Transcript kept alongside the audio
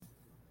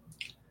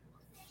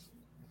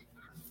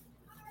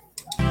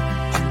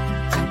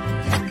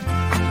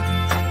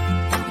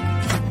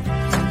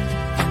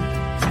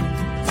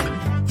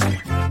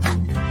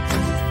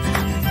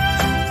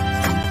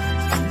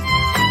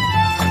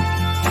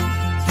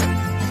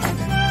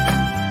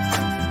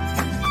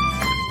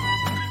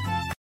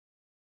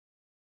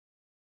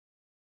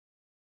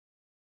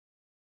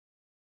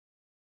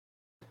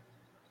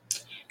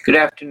Good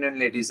afternoon,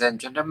 ladies and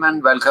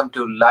gentlemen. Welcome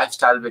to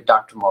Lifestyle with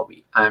Dr.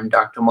 Moby. I'm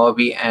Dr.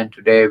 Moby, and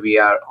today we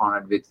are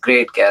honored with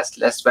great guests.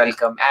 Let's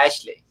welcome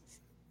Ashley.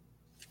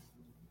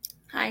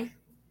 Hi.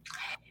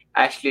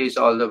 Ashley is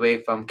all the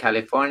way from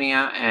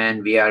California,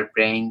 and we are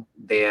praying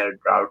their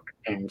drought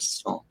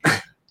ends soon.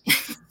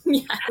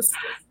 Yes.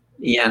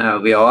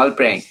 We are all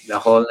praying. The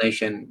whole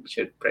nation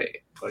should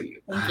pray for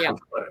you. Thank you.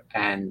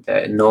 And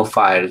no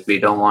fires. We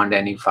don't want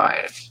any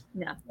fires.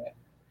 Yeah.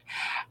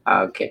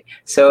 Okay.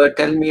 So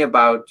tell me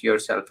about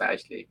yourself,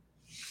 Ashley.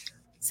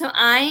 So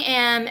I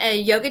am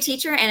a yoga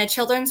teacher and a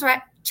children's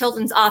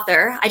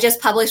author. I just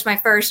published my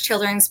first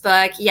children's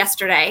book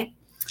yesterday.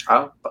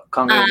 Oh,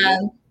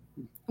 congratulations.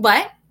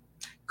 What?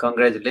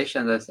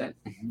 Congratulations, I said.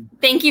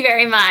 Thank you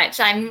very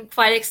much. I'm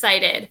quite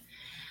excited.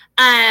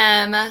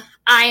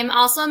 I'm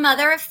also a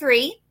mother of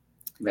 3.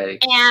 Very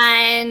good.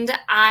 And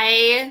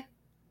I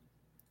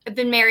have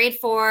been married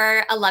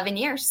for 11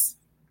 years.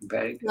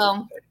 Very good.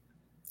 So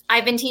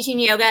I've been teaching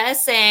yoga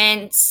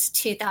since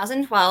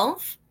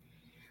 2012.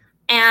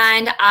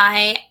 And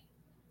I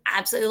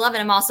absolutely love it.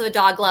 I'm also a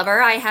dog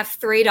lover. I have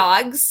 3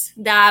 dogs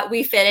that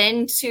we fit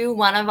into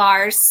one of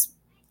ours.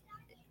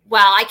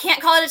 Well, I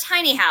can't call it a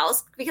tiny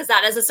house because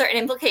that has a certain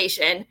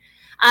implication,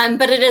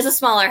 but it is a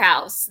smaller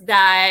house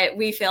that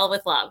we fill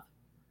with love.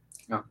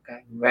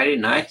 Okay, very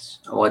nice.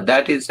 Well,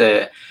 that is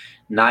a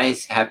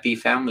nice, happy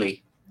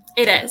family.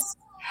 It is.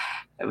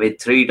 With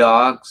 3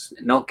 dogs,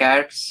 no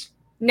cats?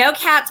 No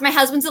cats. My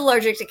husband's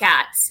allergic to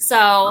cats.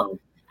 So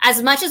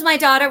as much as my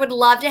daughter would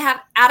love to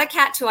add a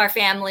cat to our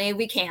family,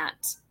 we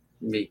can't.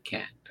 We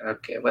can't.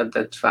 Okay, well,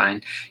 that's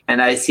fine. And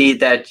I see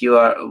that you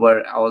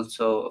were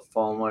also a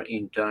former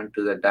intern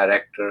to the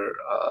director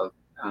of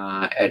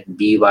at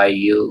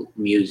BYU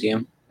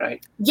Museum,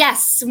 right?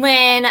 Yes,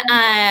 when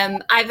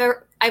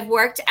I've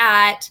worked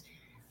at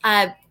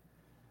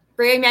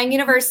Brigham Young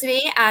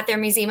University at their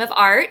Museum of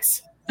Art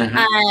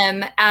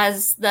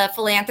as the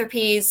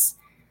philanthropies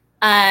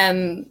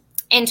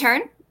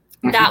intern.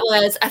 That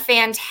was a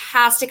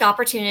fantastic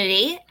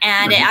opportunity,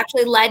 and it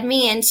actually led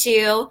me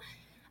into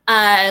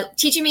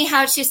teaching me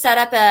how to set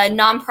up a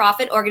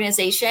nonprofit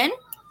organization,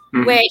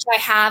 which I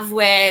have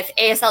with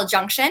ASL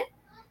Junction.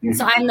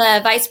 So I'm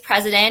the vice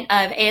president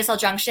of ASL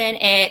Junction.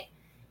 It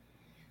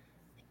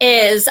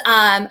is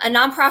a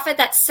nonprofit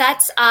that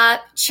sets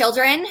up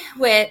children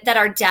that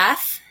are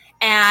deaf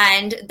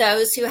and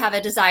those who have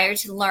a desire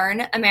to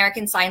learn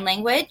American Sign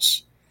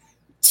Language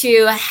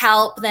to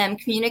help them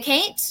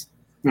communicate,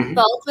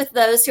 both with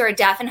those who are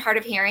deaf and hard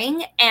of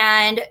hearing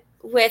and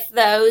with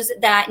those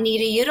that need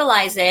to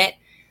utilize it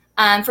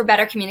for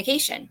better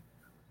communication.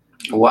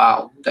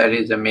 Wow, that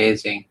is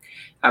amazing.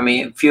 I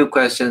mean, a few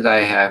questions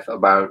I have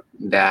about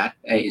that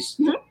is,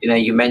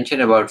 you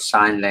mentioned about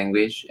sign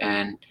language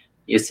and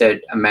you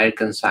said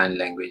American Sign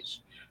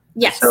Language.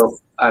 Yes. So,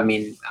 I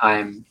mean,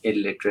 I'm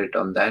illiterate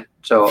on that.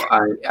 So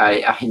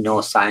I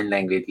know sign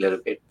language a little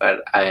bit,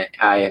 but I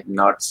have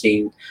not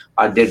seen,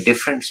 are there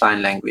different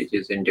sign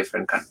languages in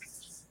different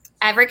countries?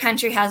 Every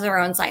country has their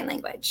own sign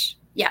language.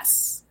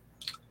 Yes.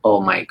 Oh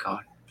my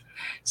God.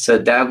 So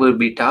that would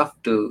be tough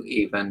to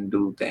even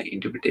do the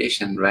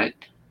interpretation, right?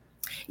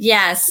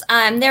 Yes.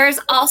 There's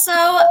also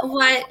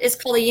what is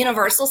called a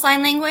universal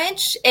sign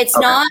language. It's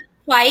not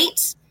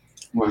quite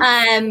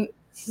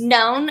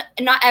known.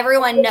 Not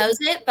everyone knows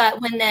it, but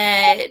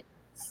it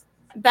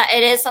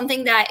is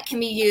something that can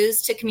be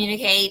used to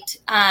communicate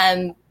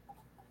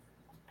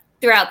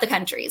throughout the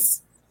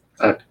countries.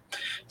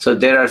 So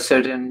there are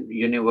certain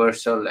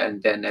universal,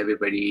 and then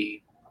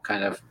everybody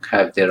kind of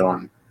have their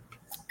own.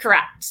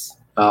 Correct.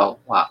 Oh,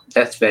 wow.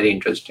 That's very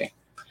interesting.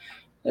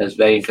 That's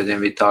very interesting.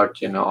 We thought,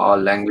 all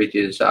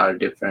languages are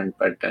different,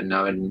 but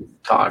now we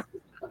thought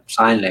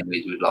sign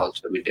language will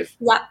also be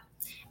different. Yeah.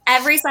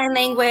 Every sign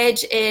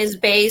language is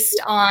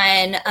based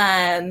on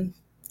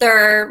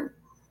their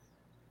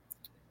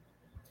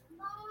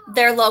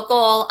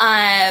local,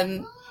 how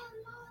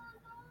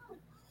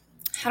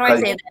do I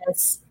say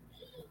this?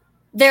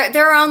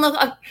 Their own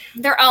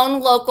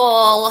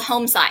local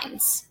home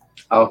signs.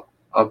 Oh,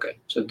 okay.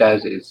 So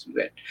that is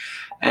it.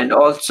 And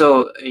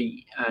also,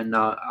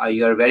 now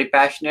you're very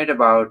passionate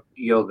about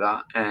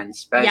yoga, and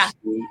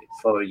especially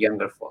for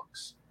younger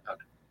folks.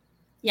 Okay.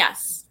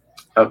 Yes.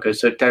 Okay,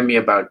 so tell me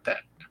about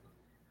that.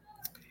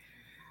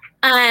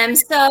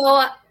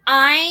 So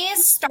I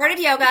started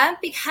yoga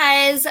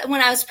because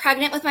when I was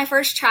pregnant with my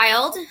first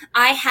child,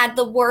 I had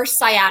the worst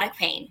sciatic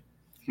pain.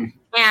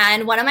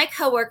 And one of my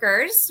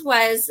coworkers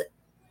was,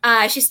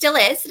 she still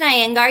is, an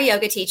Iyengar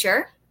yoga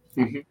teacher.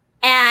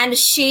 And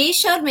she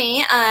showed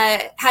me,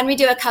 had me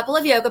do a couple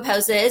of yoga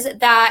poses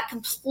that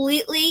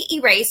completely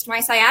erased my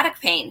sciatic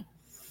pain.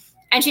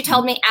 And she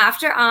told me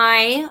after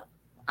I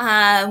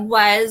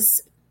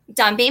was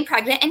done being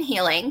pregnant and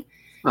healing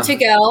to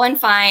go and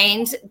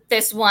find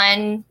this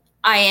one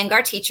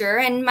Iyengar teacher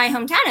in my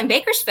hometown in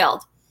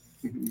Bakersfield.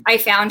 I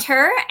found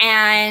her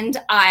and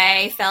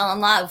I fell in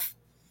love.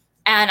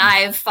 And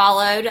I've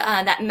followed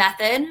that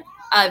method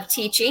of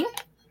teaching.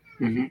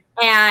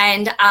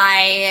 And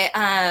I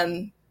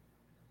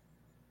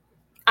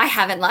I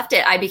haven't left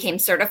it. I became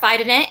certified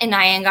in it in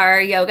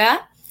Iyengar yoga.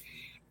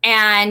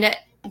 And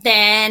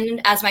then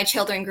as my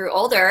children grew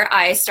older,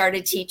 I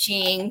started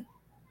teaching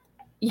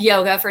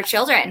yoga for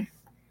children.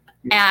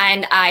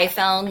 And I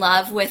fell in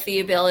love with the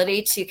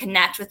ability to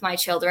connect with my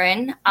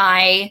children.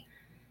 I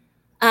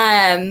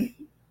have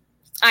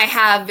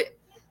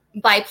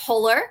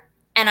bipolar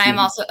and I'm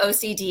also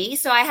OCD.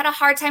 So I had a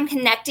hard time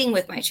connecting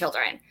with my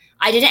children.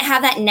 I didn't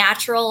have that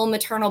natural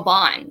maternal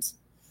bond.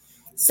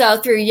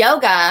 So through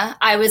yoga,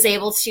 I was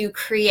able to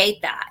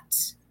create that.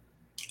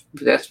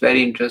 That's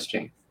very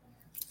interesting.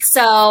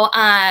 So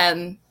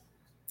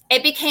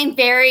it became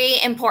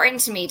very important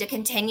to me to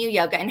continue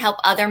yoga and help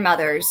other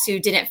mothers who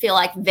didn't feel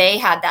like they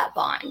had that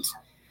bond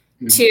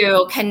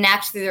to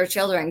connect through their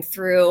children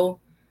through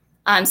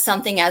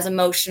something as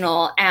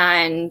emotional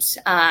and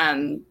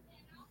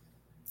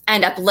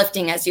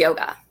uplifting as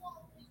yoga.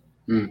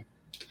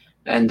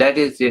 And that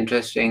is the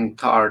interesting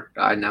thought.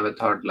 I never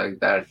thought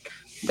like that.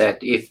 That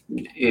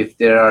if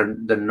there are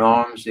the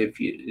norms, if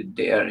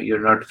you're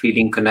not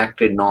feeling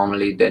connected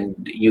normally, then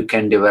you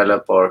can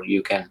develop or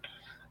you can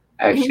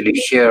actually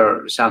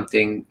share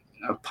something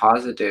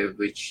positive,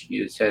 which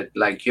you said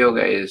like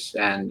yoga is,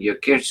 and your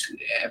kids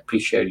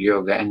appreciate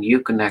yoga, and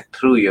you connect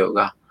through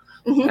yoga,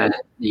 and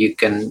you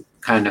can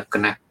kind of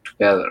connect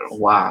together.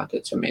 Wow,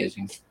 that's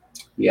amazing.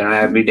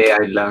 Every day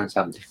I learn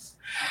something.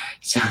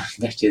 So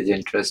that is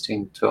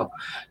interesting.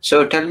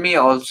 So tell me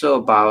also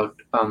about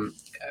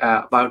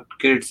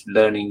kids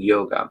learning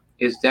yoga.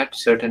 Is that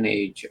certain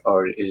age,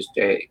 or is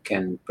they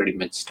can pretty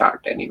much start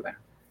anywhere?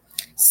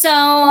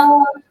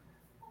 So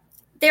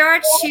there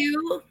are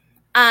two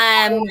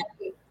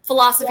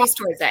philosophies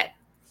towards it.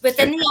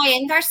 Within the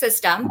Iyengar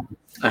system,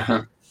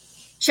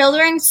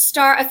 children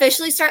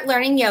officially start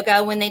learning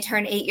yoga when they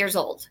turn 8 years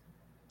old.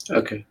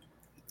 Okay.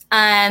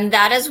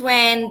 That is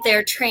when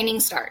their training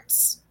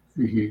starts.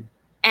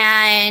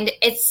 And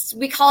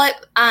we call it,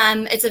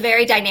 it's a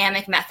very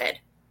dynamic method.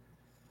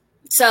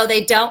 So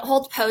they don't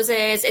hold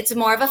poses. It's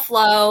more of a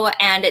flow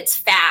and it's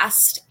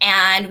fast.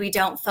 And we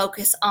don't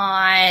focus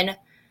on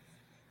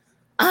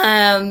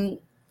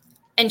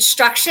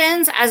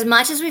instructions as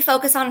much as we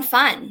focus on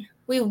fun.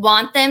 We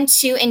want them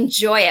to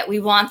enjoy it.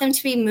 We want them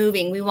to be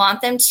moving. We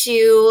want them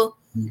to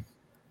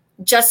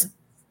just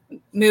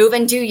move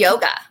and do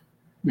yoga.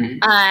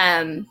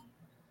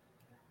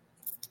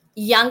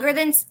 Younger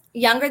than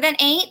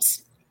 8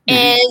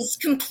 is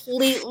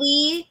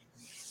completely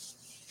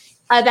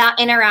about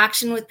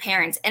interaction with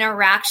parents,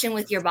 interaction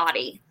with your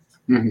body.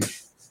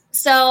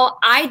 So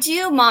I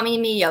do mommy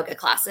and me yoga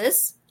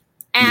classes,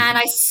 and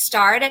I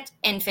start at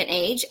infant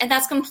age, and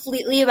that's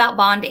completely about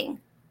bonding.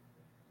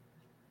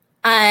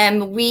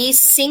 We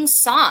sing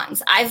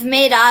songs. I've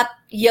made up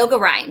yoga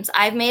rhymes.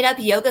 I've made up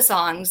yoga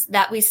songs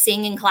that we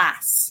sing in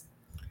class.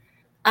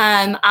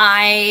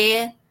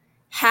 I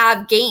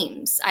have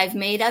games. I've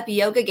made up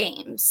yoga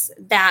games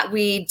that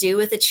we do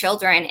with the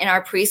children in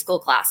our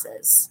preschool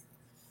classes.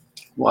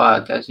 Wow,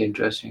 that's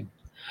interesting.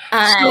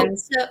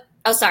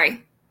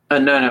 Sorry.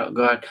 No,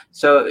 go ahead.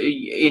 So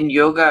in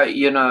yoga,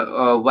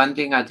 one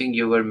thing I think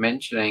you were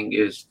mentioning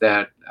is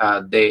that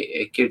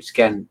kids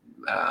can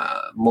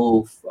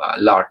move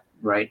a lot,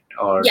 right?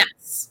 Or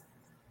yes.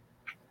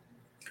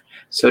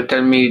 So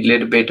tell me a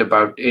little bit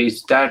about,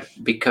 is that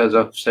because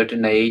of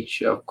certain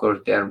age? Of course,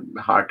 they're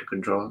hard to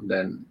control.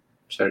 Then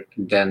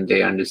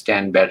they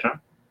understand better.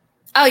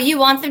 Oh, you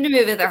want them to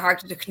move if they're hard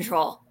to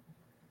control.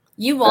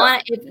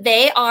 If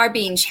they are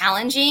being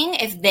challenging,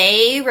 if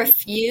they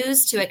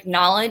refuse to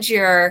acknowledge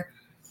your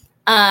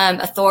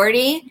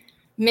authority,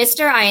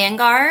 Mr.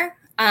 Iyengar,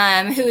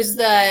 who's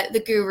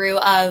the guru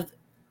of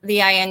the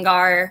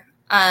Iyengar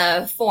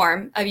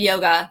form of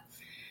yoga,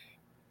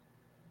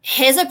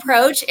 his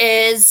approach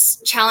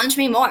is challenge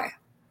me more.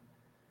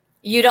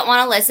 You don't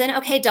want to listen?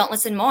 Okay, don't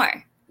listen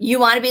more. You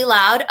want to be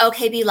loud?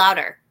 Okay, be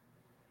louder.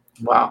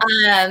 Wow.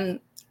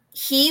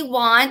 He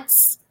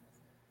wants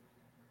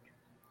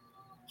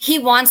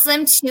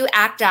them to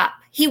act up.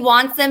 He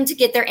wants them to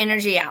get their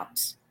energy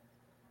out.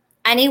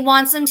 And he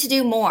wants them to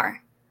do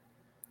more.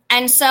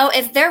 And so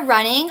if they're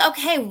running,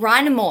 okay,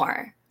 run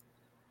more.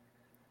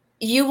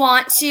 You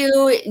want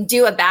to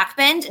do a back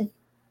bend?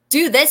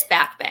 Do this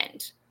back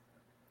bend.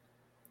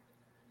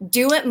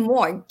 Do it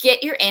more.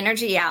 Get your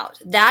energy out.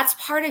 That's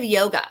part of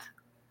yoga.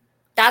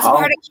 That's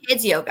part of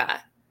kids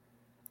yoga.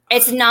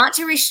 It's not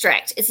to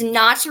restrict. It's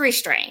not to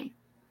restrain.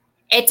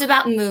 It's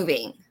about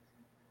moving.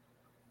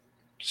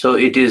 So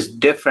it is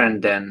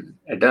different than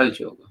adult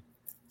yoga.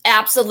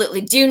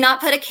 Absolutely. Do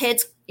not put a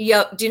kid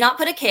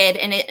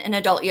in an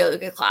adult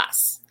yoga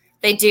class.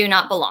 They do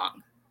not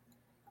belong.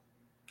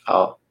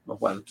 Oh,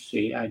 well,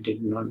 see, I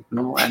did not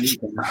know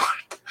anything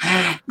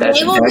about it.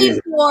 They will be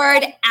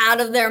bored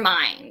out of their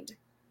mind.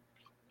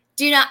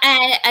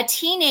 And a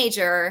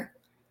teenager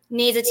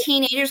needs a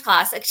teenager's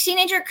class. A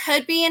teenager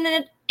could be in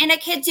a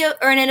kids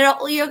or an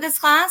adult yoga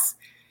class,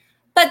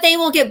 but they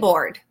will get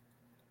bored.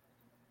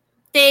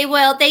 They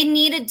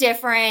need a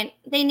different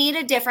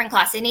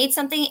class. They need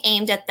something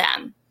aimed at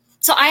them.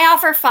 So I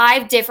offer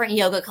 5 different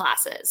yoga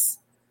classes.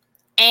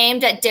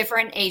 aimed at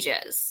different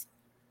ages.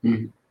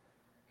 Mhm.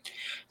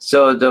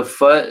 So the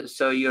first,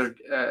 so you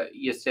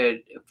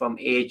said from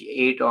age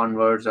 8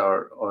 onwards,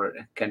 or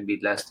it can be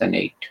less than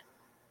 8.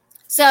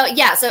 So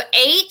yeah, so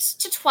 8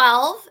 to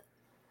 12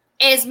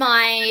 is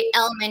my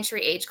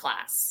elementary age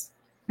class.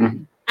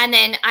 Mhm. And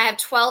then I have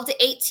 12 to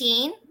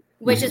 18,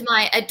 which is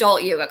my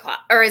adult yoga class,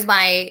 or is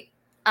my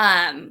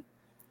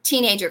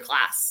teenager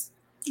class.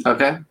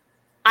 Okay.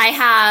 I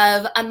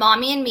have a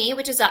mommy and me,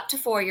 which is up to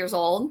 4 years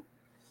old.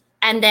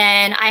 And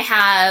then I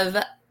have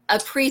a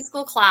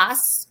preschool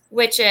class,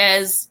 which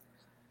is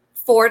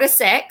 4 to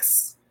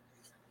 6.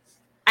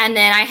 And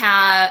then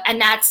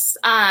and that's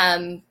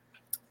a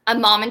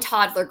mom and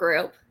toddler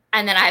group.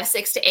 And then I have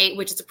 6 to 8,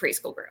 which is a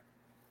preschool group.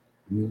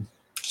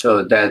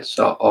 So that's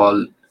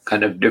all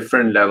kind of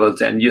different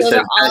levels. And you Those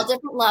said are all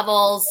different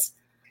levels.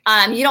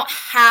 You don't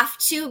have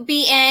to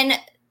be in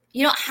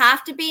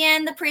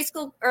the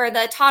preschool or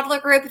the toddler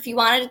group if you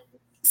want to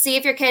see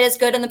if your kid is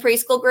good in the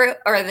preschool group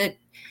or in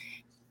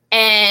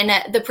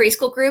the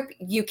preschool group.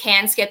 You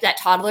can skip that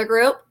toddler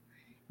group.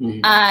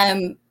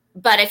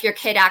 But if your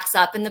kid acts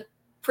up in the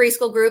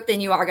preschool group, then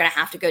you are going to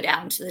have to go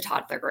down to the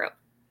toddler group.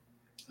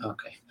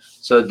 Okay.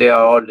 So they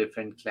are all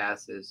different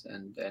classes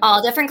and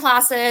all different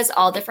classes,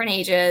 all different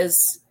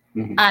ages.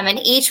 And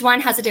each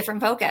one has a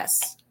different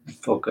focus.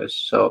 So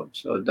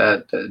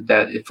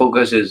that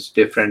focus is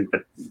different,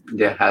 but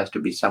there has to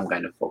be some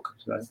kind of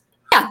focus, right?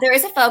 Yeah, there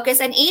is a focus,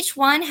 and each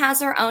one has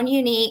their own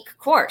unique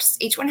course.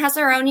 Each one has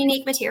their own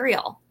unique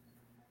material.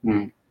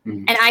 And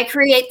I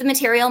create the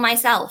material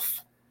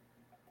myself.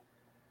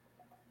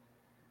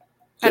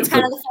 That's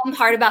kind of the fun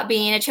part about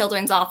being a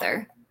children's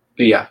author.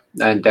 Yeah,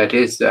 and that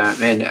is,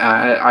 and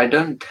I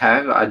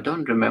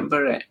don't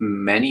remember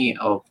many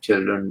of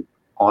children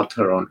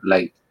author on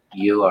like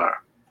you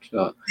are.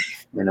 So,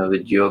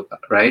 with yoga,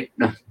 right?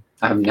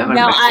 I've never.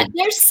 No,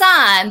 there's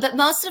some, but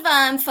most of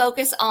them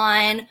focus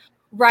on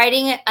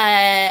writing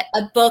a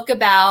book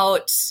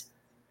about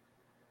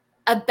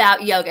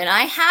yoga, and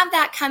I have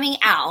that coming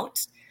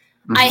out.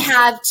 I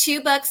have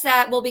 2 books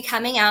that will be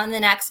coming out in the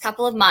next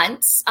couple of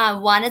months.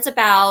 One is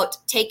about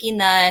taking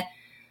the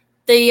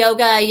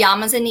yoga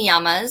yamas and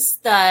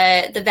niyamas,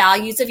 the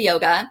values of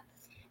yoga,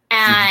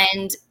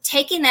 and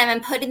taking them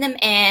and putting them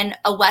in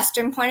a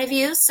Western point of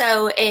view.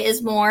 So it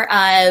is more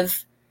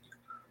of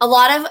a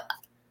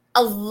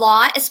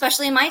lot,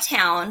 especially in my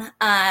town,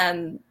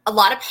 a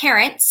lot of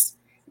parents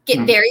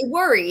get very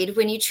worried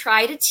when you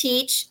try to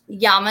teach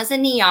yamas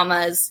and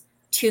niyamas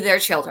to their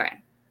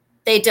children.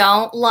 They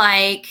don't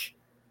like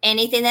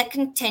anything that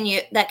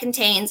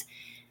contains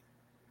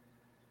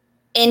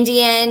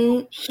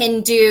Indian,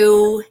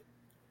 Hindu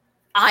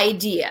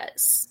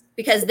ideas,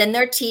 because then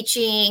they're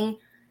teaching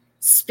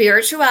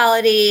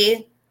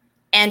spirituality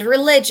and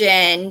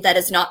religion that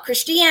is not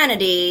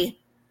Christianity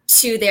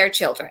to their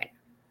children.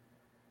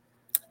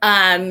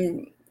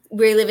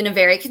 We live in a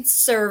very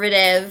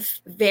conservative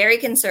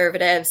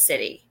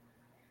city.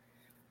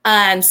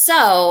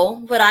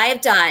 So what I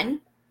have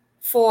done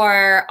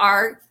for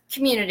our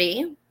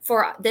community,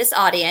 for this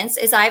audience,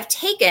 is I've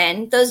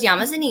taken those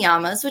yamas and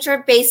niyamas, which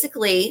are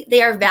basically,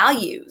 they are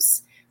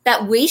values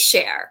that we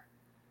share.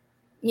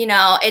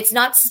 It's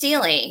not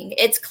stealing,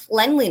 it's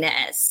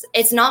cleanliness,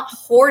 it's not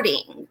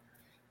hoarding.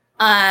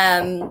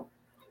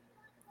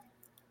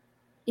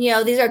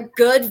 These are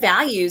good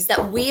values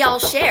that we all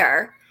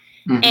share.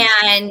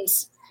 And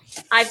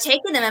I've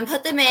taken them and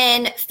put them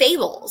in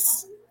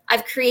fables.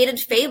 I've created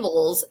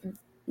fables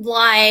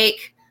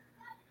like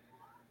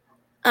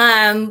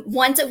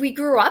ones that we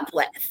grew up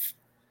with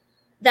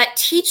that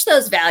teach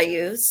those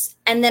values.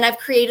 And then I've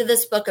created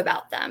this book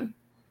about them.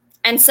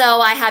 And so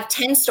I have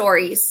 10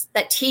 stories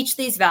that teach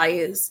these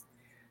values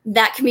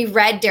that can be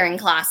read during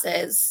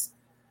classes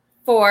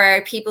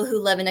for people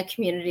who live in a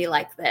community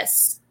like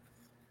this.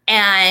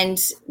 And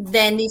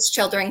then these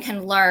children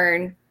can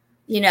learn,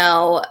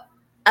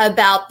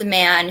 about the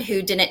man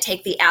who didn't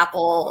take the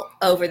apple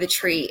over the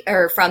tree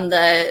or from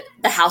the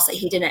house that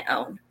he didn't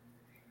own,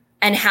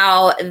 and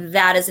how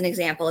that is an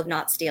example of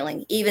not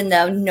stealing, even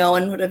though no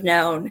one would have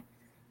known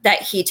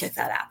that he took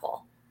that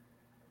apple.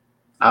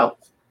 Oh,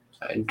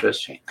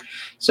 interesting.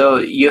 So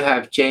you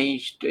have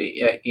changed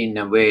in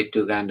a way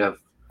to kind of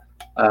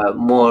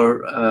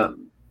more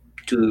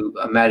to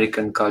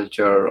American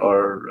culture,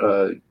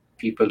 or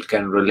people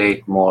can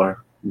relate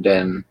more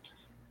than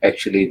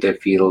actually they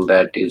feel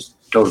that is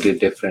totally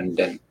different.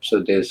 Then so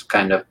there's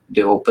kind of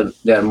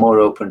they're more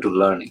open to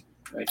learning,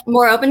 right?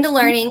 More open to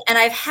learning. And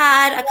I've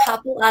had a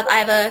couple of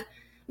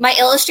my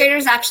illustrator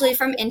is actually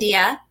from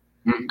India.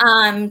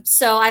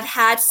 So I've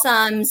had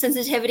some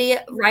sensitivity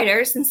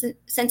writers and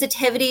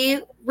sensitivity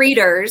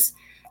readers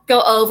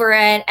go over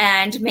it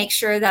and make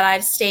sure that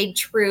I've stayed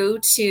true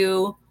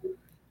to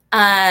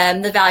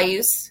the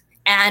values,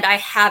 and I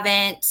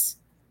haven't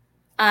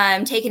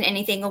taken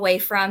anything away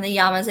from the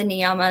yamas and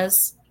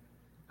niyamas,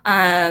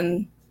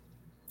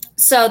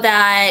 so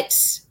that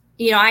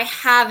I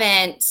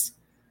haven't,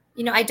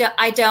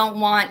 I don't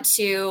want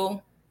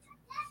to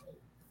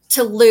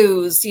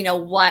lose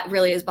what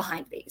really is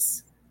behind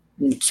these.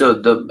 So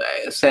the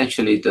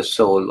essentially the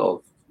soul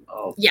of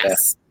that,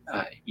 Yes.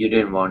 you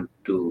didn't want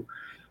to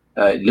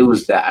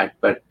lose that,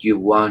 but you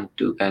want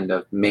to kind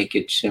of make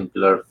it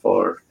simpler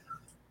for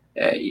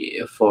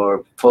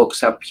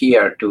folks up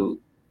here to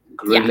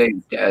Yeah.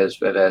 relate, as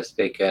well as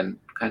they can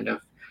kind of.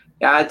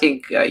 Yeah, I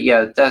think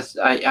yeah, that's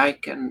I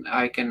can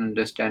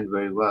understand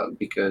very well,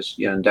 because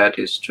that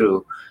is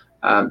true.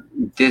 um,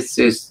 this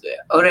is,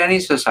 or any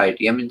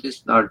society, I mean, this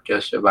is not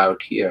just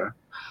about here.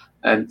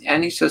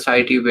 Any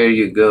society where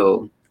you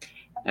go,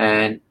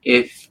 and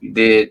if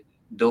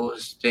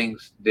those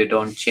things, they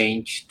don't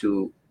change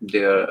to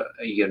their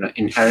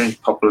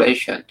inherent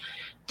population,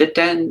 they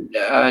tend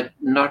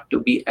not to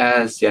be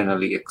as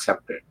generally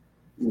accepted.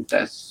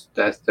 That's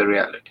the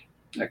reality.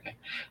 Okay.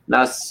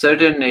 Now,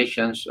 certain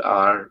nations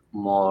are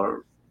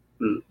more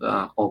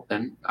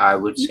open. I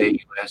would say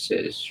Mhm. US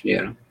is,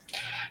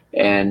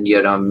 and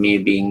me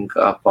being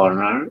a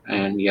foreigner,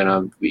 and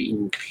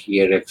being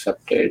here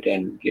accepted,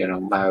 and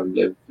I've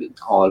lived in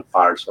all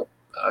parts of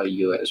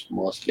US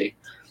mostly.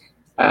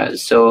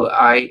 So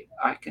I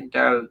can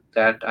tell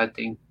that I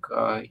think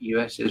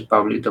US is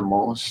probably the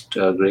most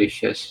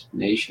gracious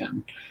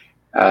nation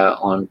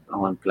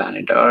on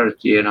planet Earth.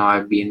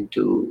 I've been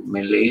to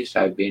Middle East,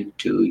 I've been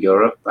to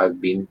Europe, I've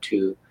been to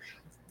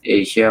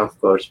Asia, of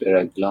course, where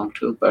I belong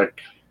to, but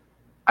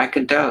I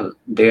can tell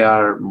they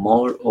are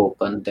more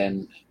open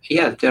than,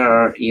 yeah,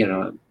 there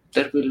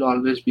will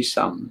always be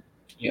some,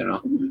 you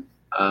know,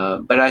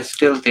 Mhm. but I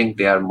still think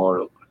they are more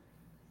open.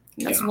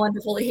 You That's know.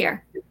 wonderful to hear.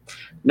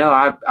 No,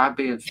 I've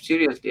been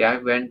seriously. I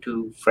went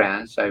to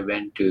France. I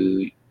went to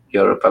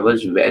Europe. I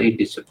was very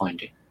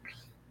disappointed.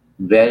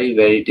 Very,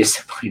 very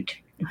disappointed.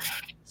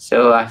 So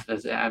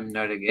I'm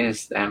not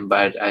against them,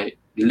 but I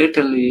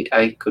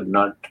could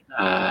not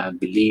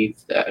believe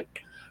that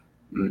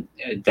mm,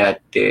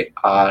 that they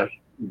are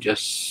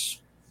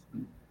just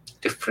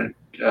different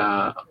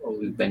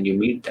when you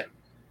meet them.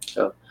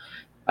 So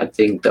I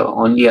think the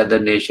only other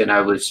nation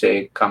I would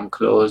say come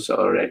close,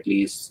 or at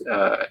least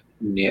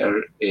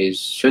near, is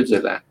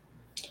Switzerland.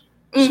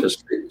 So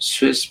Mm.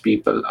 Swiss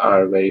people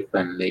are very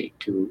friendly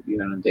to,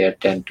 they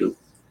tend to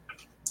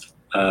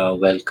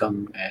welcome,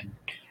 and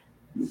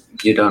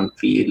you don't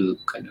feel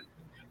kind of.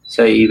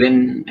 So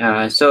even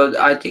so,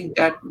 I think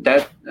that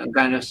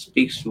kind of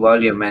speaks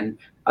volume. And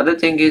other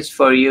thing is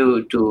for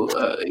you to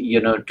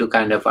to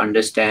kind of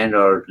understand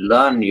or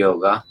learn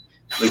yoga,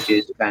 which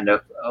is kind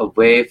of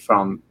away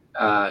from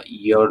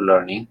your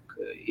learning,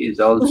 is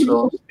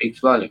also Mhm. speaks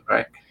volume,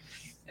 right?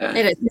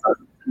 It is.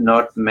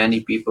 Not many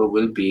people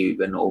will be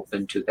even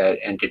open to that,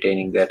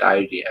 entertaining that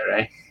idea,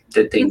 right?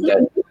 They think Mhm.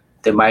 that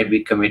they might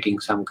be committing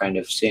some kind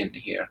of sin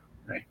here,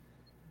 right?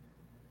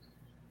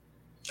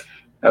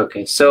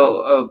 Okay,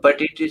 so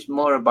but it is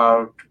more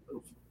about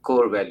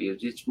core values.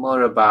 It's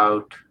more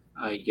about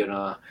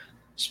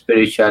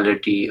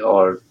spirituality,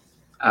 or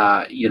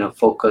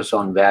focus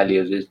on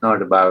values. It's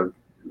not about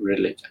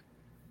religion.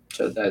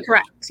 So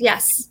Correct.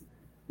 Yes.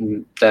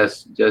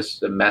 that's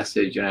just a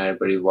message, and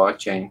everybody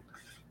watching,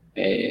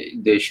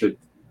 they should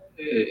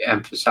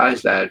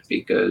emphasize that,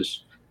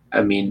 because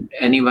I mean,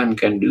 anyone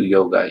can do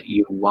yoga.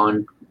 You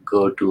won't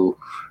go to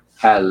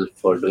hell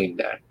for doing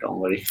that. Don't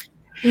worry.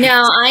 No,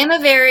 I'm a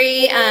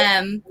very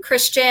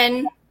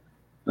Christian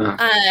Uh,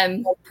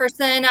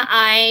 person.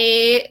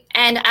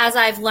 And as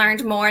I've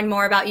learned more and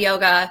more about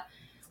yoga,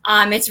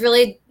 it's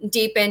really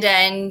deepened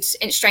and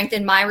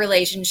strengthened my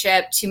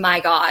relationship to my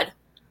God.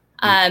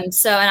 And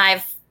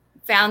I've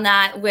found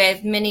that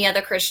with many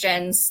other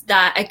Christians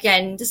that,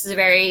 again, this is a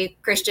very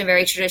Christian,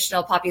 very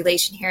traditional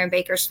population here in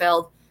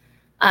Bakersfield.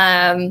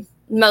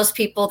 Most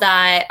people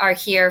that are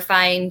here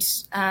find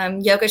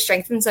yoga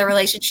strengthens their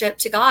relationship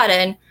to God.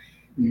 And,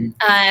 mm,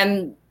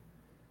 um,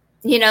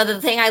 the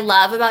thing I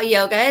love about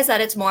yoga is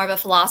that it's more of a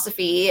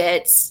philosophy.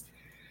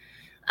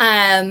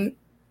 Um,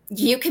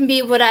 you can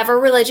be whatever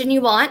religion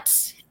you want,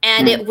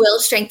 and mm, it will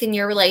strengthen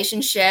your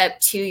relationship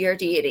to your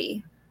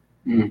deity.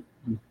 mm.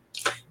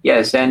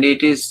 Yes, and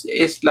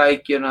it's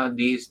like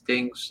these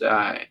things,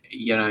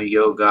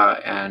 yoga,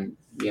 and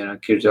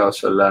kids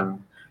also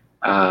learn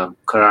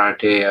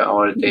karate,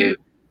 or Mhm. they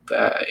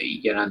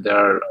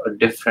there are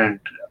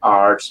different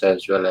arts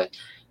as well. As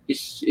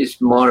it's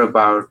more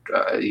about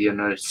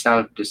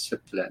self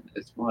discipline.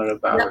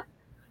 Yep.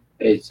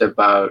 It's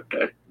about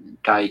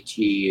tai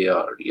chi,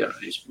 or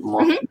it's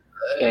more, Mhm.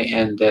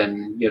 and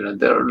then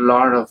there are a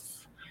lot of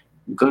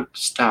good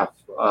stuff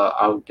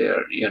out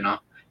there,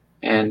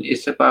 and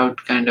it's about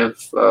kind of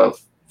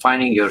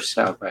finding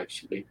yourself,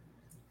 actually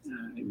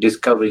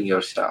discovering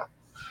yourself,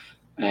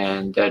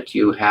 and that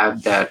you have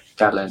that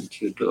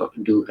talent, you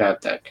do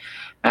have that.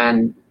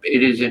 And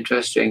it is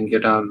interesting,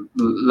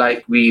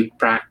 like we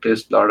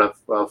practice a lot of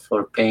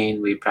for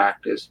pain. We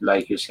practice,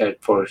 like you said,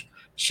 for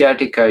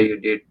sciatica, you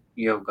did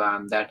yoga,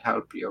 and that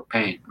helped your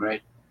pain,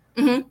 right?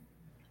 Mhm.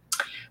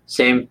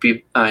 Same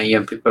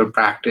people, people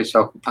practice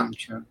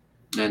acupuncture,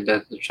 and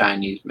that's the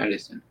Chinese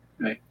medicine,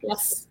 right?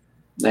 Yes.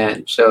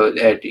 And so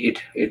that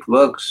it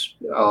works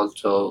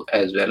also,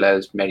 as well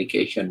as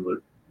medication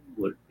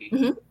would be.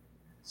 Mhm.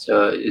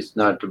 So it's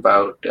not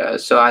about.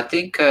 So I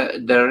think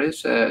there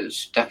is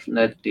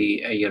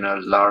definitely a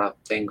lot of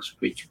things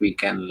which we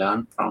can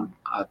learn from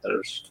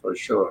others for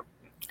sure.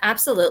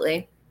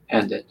 Absolutely.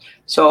 And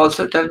so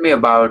also tell me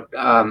about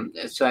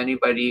so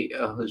anybody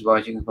who's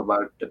watching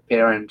about the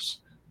parents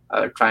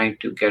trying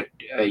to get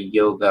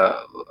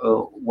yoga.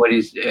 What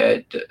is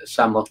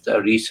some of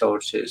the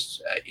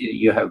resources?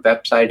 You have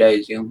website, I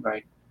assume,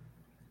 right?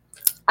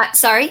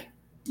 Sorry?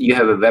 You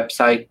have a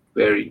website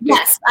where they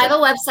Yes, I have a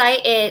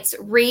website. It's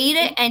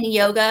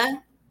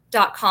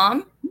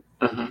readandyoga.com.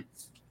 uh-huh.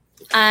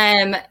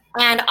 And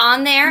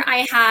on there,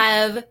 I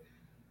have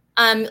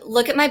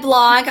look at my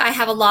blog. I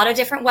have a lot of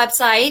different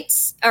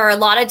websites or a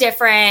lot of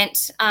different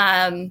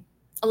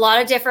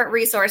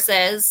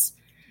resources.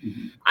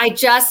 Mm-hmm. I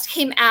just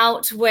came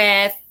out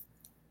with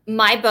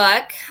my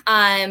book.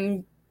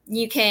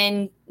 You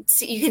can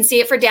see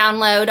it for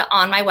download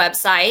on my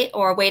website,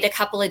 or wait a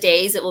couple of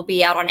days. It will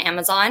be out on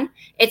Amazon.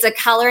 It's a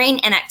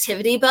coloring and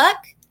activity book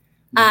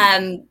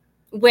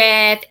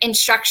with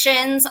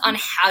instructions on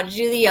how to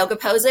do the yoga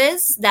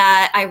poses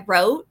that I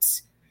wrote.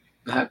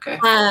 Okay.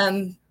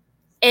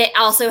 It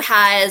also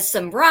has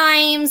some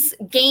rhymes,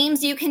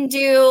 games you can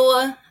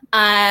do.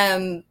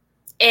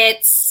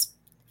 It's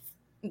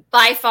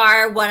by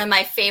far one of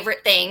my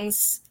favorite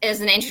things is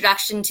an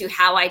introduction to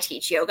how I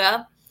teach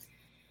yoga.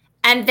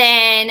 And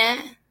then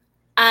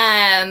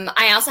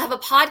I also have a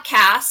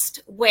podcast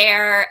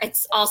where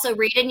it's also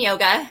Read and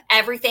Yoga.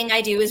 Everything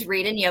I do is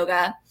Read and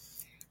Yoga.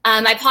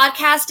 My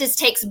podcast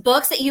takes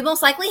books that you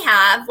most likely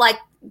have, like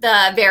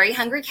The Very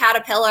Hungry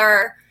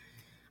Caterpillar,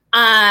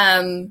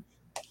 Brown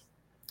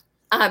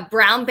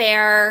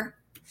Bear,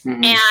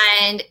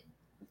 and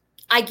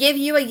I give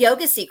you a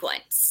yoga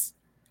sequence.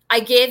 I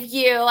give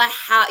you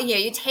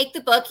you take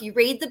the book, you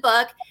read the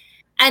book,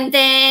 and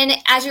then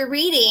as you're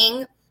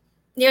reading,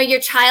 your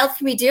child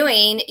can be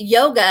doing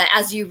yoga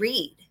as you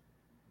read.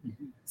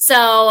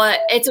 So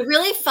it's a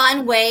really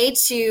fun way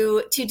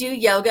to do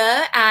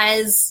yoga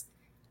as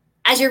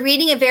you're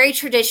reading a very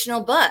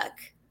traditional book.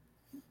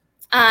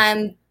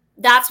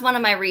 That's one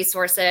of my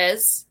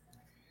resources.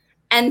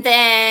 And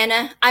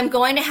then I'm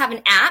going to have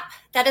an app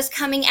that is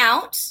coming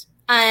out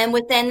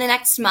within the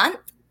next month.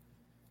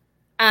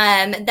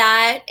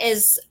 That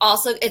is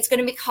also, it's going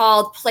to be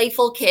called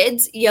Playful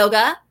Kids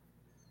Yoga.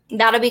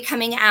 That'll be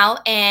coming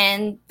out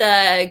in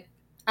the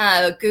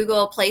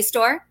Google Play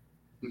Store.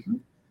 Mm-hmm.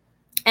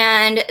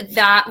 And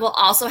that will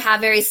also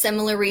have very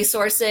similar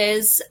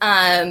resources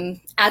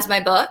as my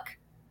book.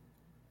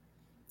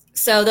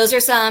 So those are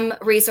some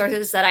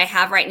resources that I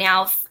have right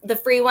now. The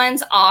free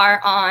ones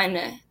are on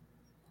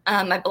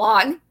my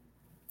blog.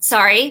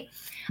 Sorry.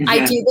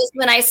 I do this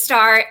when I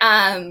start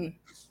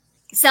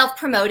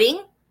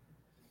self-promoting.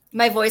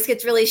 My voice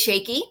gets really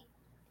shaky.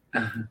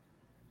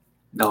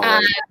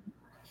 No.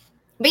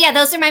 But yeah,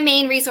 those are my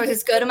main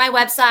resources. Go to my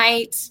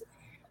website,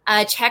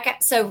 check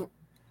out, so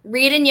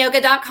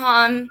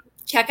readandyoga.com.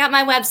 Check out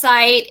my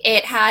website.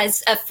 It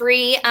has a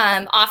free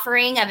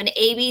offering of an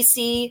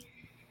ABC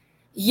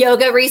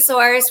yoga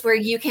resource where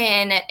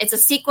it's a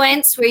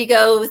sequence where you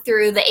go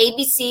through the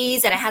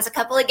ABCs and it has a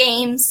couple of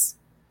games.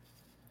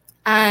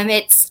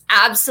 It's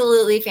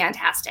absolutely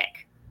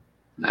fantastic.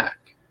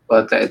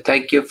 Well,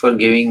 thank you for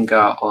giving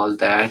all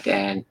that,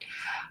 and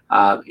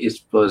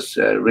it was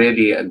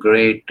really a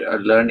great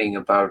learning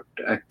about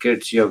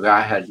kids yoga.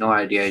 I had no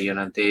idea,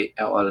 they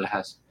all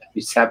has to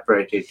be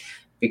separated,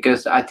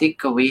 because I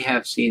think we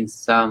have seen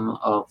some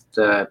of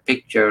the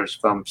pictures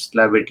from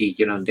celebrity,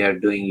 they're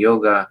doing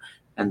yoga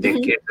and their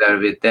kids are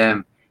with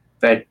them.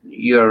 But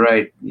you're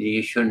right,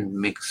 you shouldn't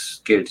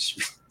mix kids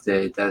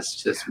with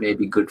that's just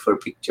maybe good for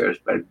pictures,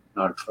 but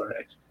not for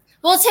it.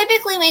 Well,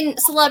 typically when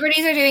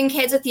celebrities are doing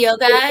kids with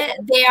yoga,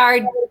 they are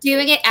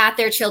doing it at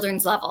their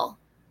children's level.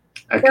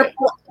 Okay.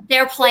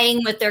 They're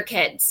playing with their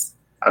kids.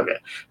 Okay.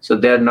 So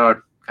they're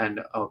not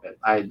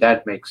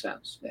that makes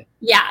sense.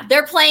 Yeah,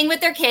 they're playing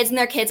with their kids and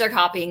their kids are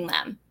copying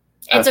them.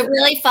 It's a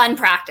really fun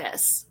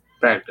practice.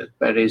 But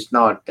it's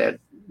not that,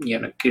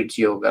 kids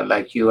yoga,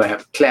 like you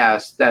have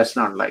class. That's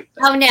not like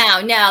that. Oh,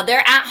 no.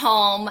 They're at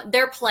home.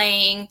 They're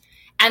playing.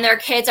 And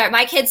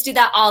my kids do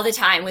that all the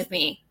time with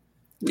me.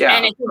 Yeah.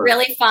 And it's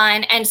really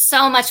fun and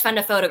so much fun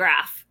to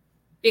photograph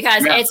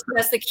because it's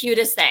just the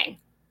cutest thing.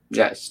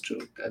 That's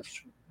true. That's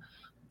true.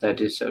 That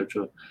is so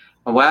true.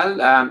 Well,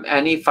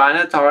 any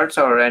final thoughts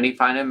or any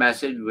final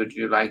message would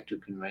you like to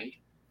convey?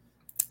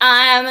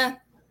 Have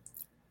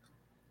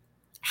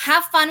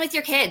fun with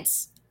your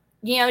kids.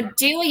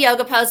 Do a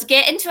yoga pose.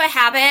 Get into a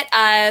habit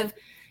of,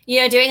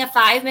 doing a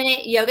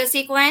 5-minute yoga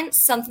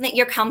sequence, something that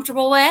you're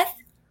comfortable with,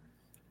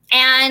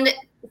 and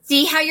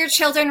see how your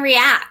children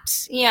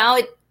react.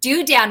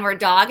 Do downward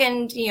dog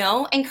and,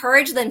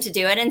 encourage them to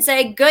do it and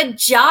say, good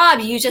job,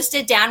 you just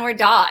did downward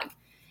dog.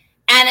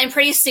 And then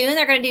pretty soon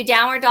they're going to do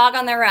downward dog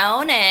on their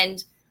own.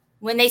 And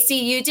when they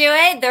see you do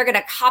it, they're going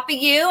to copy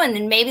you. And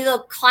then maybe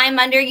they'll climb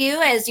under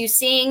you as you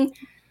sing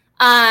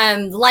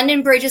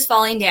London Bridge is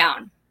Falling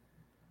Down.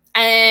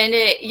 And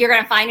you're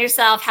going to find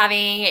yourself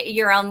having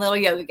your own little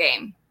yoga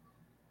game.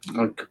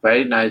 Okay,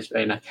 very nice,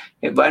 very nice.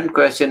 One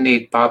question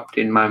it popped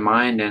in my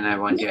mind, and I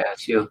want to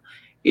ask you: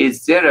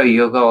 is there a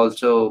yoga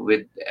also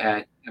with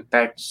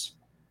pets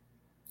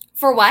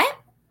For what?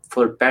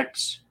 for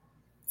pets?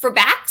 For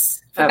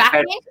backs? For back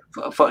Pet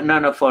pain? for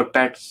no for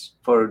pets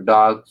for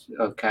dogs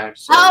or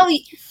cats or. Oh,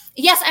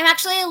 yes. I'm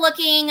actually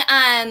looking.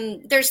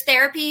 There's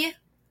therapy.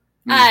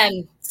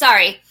 Hmm.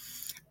 Sorry.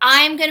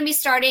 I'm going to be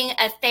starting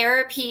a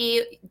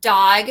therapy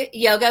dog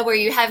yoga where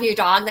you have your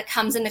dog that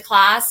comes into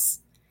class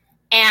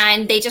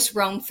and they just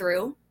roam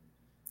through.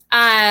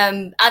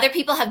 Other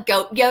people have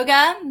goat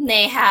yoga.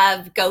 They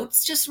have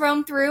goats just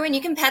roam through, and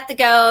you can pet the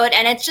goat,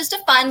 and it's just a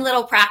fun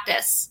little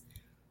practice.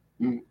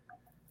 Hmm.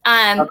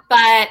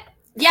 But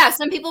yeah,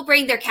 some people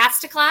bring their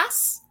cats to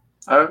class,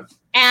 Oh,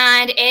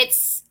 and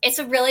it's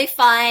a really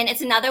fun.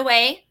 It's another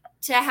way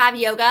to have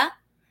yoga.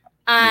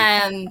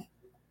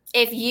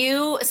 If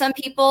you, some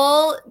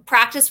people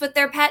practice with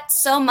their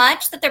pets so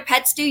much that their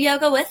pets do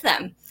yoga with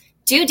them.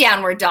 Do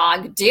downward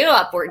dog, do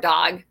upward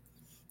dog.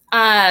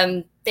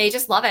 They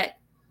just love it.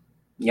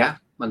 yeah,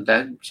 well,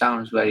 that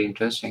sounds very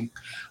interesting.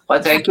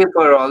 Well, thank you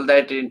for all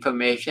that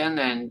information,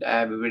 and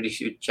everybody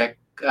should check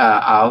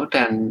out.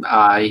 And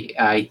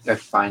I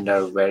find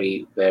her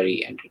very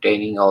very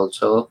entertaining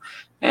also,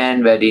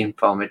 and very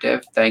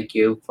informative. Thank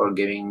you for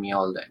giving me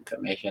all the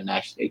information.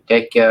 Ashley,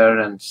 take care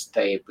and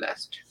stay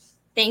blessed.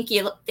 Thank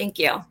you. Thank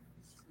you.